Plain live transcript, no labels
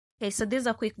Okay, so this is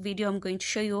a quick video. I'm going to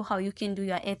show you how you can do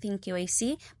your Athene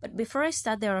KYC. But before I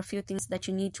start, there are a few things that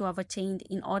you need to have attained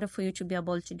in order for you to be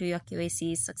able to do your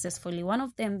KYC successfully. One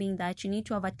of them being that you need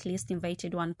to have at least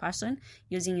invited one person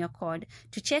using your code.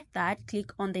 To check that,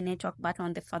 click on the network button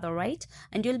on the further right,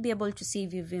 and you'll be able to see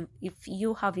if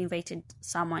you have invited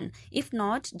someone. If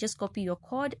not, just copy your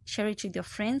code, share it with your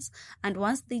friends, and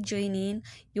once they join in,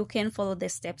 you can follow the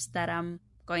steps that I'm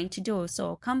going to do.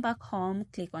 So come back home,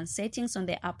 click on settings on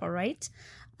the upper right,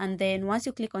 and then once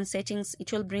you click on settings,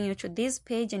 it will bring you to this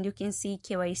page and you can see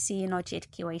KYC not yet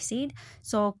KYC'd.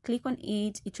 So click on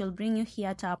it, it will bring you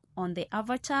here, tap on the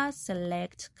avatar,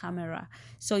 select camera.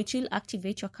 So it will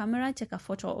activate your camera, take a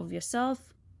photo of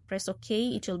yourself, press OK,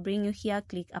 it will bring you here,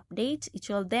 click update, it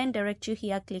will then direct you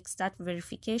here, click start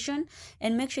verification,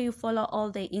 and make sure you follow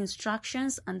all the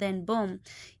instructions, and then boom,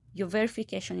 your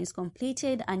verification is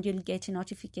completed and you'll get a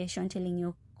notification telling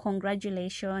you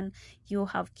congratulations, you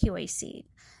have KYC'd.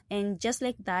 And just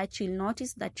like that, you'll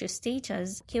notice that your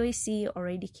status KYC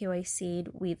already KYC'd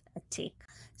with a tick.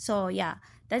 So yeah,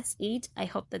 that's it. I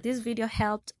hope that this video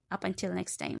helped. Up until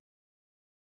next time.